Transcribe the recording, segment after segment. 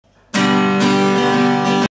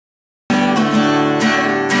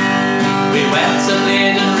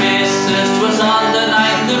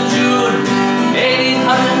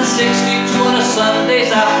1962 on a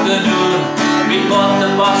Sunday's afternoon. We caught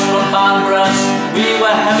the bus from Barracks, we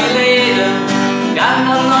were heavy laden, gang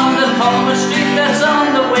along the common street that's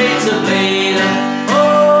on the way to Blaydon.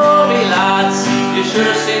 Oh, me lads, you should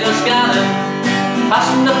have seen us ganning,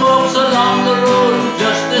 passing the folks along the road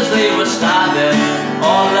just as they were standing.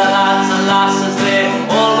 All the lads and lasses there,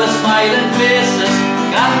 all with smiling faces,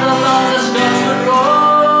 gang along the Scotswood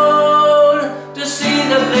Road to see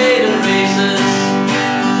the Blaydon Races.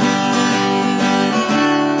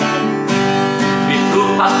 We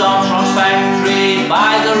flew past Armstrong's factory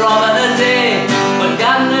by the Robin a day, but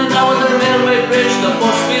ganning over the railway bridge the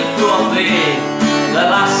bus we flew off there. The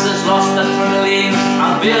lasses lost their trinolines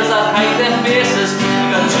and veils that hide their faces. We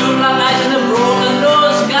got two black eyes and a broken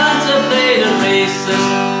nose, ganning to Blaydon Races.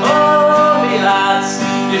 Oh, me lads,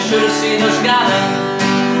 you should have seen us ganning,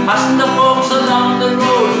 passing the folks along the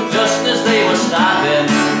road just as they were standing.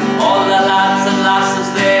 All the lads and lasses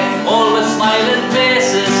there, all with smiling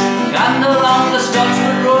faces, ganning along the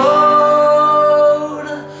Scotswood Road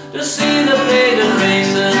to see the Blaydon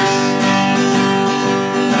Races.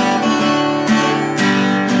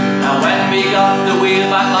 We got the wheel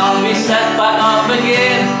back on, we set back off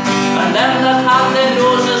again, and them that had their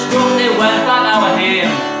noses broke, they went back our hame.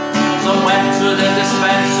 Some went to the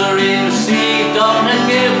dispensary, received dominant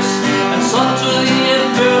gifts, and some to the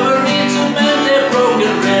infirmary to mend their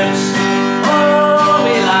broken ribs. Oh,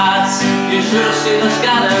 me lads, you should have seen us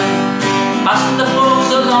ganning, passing the folks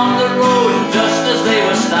along the road just as they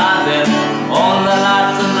were standing. All the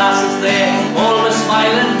lads and lasses there, all with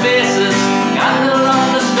smiling faces, ganning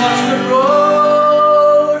along the Scotswood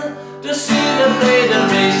Road to see the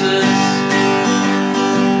Blaydon Races.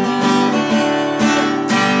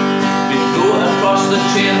 We flew across the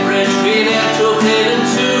chain bridge, feeling to a Blaydon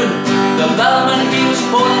tune. The bellman he was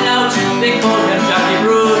calling out, they called him Jackie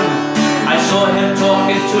Broon. I saw him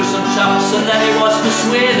talking to some chaps and then he was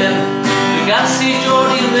persuading. You can see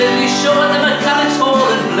Geordie Ridley show at the Mechanics Hall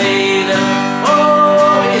in Blaydon.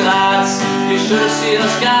 Oh, me lads, you should have seen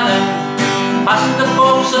us ganning, passing the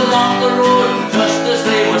folks along the road just as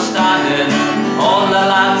they were standing. All the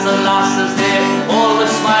lads and lasses there, all with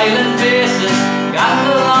smiling faces, ganning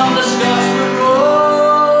along the Scotswood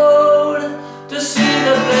Road to see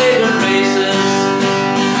the Blaydon Races.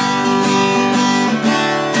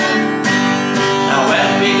 Now when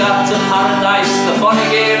we got to Paradise, the funny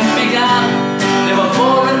games began. There were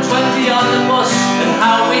 4 and 20 on the bus, and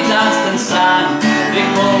how we danced and sang. They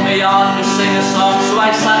called me on to sing a song, so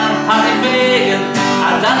I sang Paddy Fagan.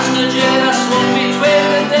 I danced to Jill, I swung me twin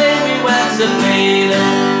the day we went to Blaydon.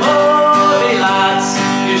 Oh, me lads,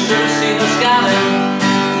 you should have seen us ganning,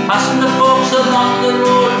 passing the folks along the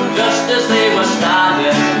road just as they were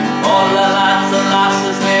standing. All the lads and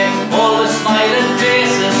lasses there, all with smiling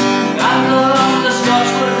faces, ganning along the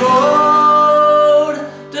Scotswood Road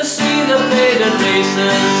to see the Blaydon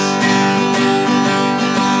Races.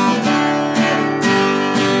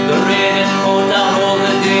 The rain had poured down all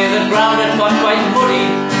the day, the ground had got quite muddy.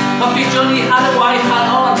 Coffee Johnny had a white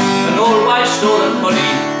hat on, an old wife stolen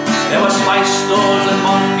money. There were spice stores and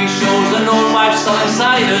monkey shows, and old wives selling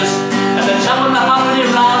ciders, and the chap on the harmony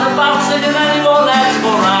round about singing any more lads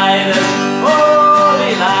for riders. Oh,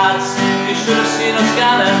 me lads, you should have seen us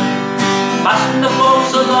ganning, passing the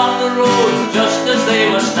folks along the road just as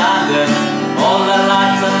they were standing. All the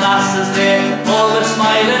lads and lasses there, all with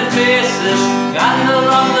smiling faces, ganning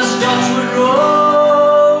along the Scotswood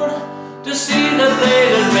Road to see the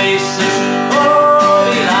Blaydon Races. Oh,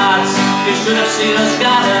 me lads, you should have seen us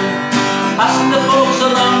ganning, passing the folks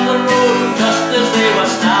along the road just as they were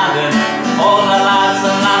standing. All the lads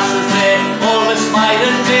and lasses there, all with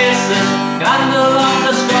smiling faces, ganning along